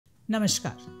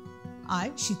Namaskar.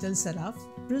 I, Sheetal Sarraf,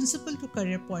 Principal to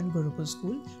Career Point Gurukul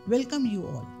School, welcome you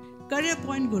all. Career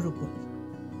Point Gurukul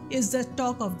is the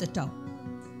talk of the town.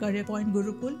 Career Point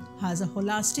Gurukul has a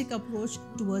holistic approach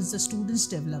towards the students'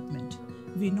 development.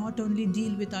 We not only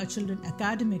deal with our children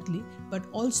academically, but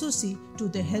also see to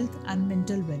their health and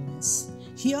mental wellness.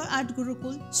 Here at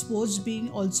Gurukul, sports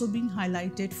also being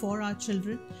highlighted for our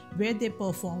children, where they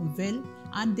perform well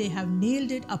and they have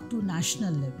nailed it up to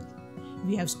national level.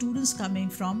 We have students coming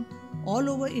from all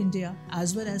over India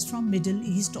as well as from Middle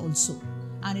East also.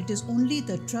 And it is only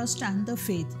the trust and the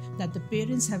faith that the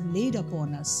parents have laid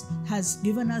upon us has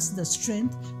given us the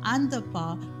strength and the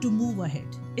power to move ahead.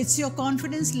 It's your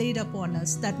confidence laid upon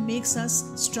us that makes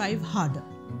us strive harder.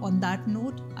 On that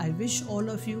note, I wish all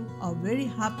of you a very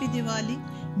happy Diwali.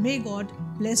 May God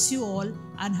bless you all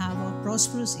and have a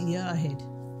prosperous year ahead.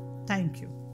 Thank you.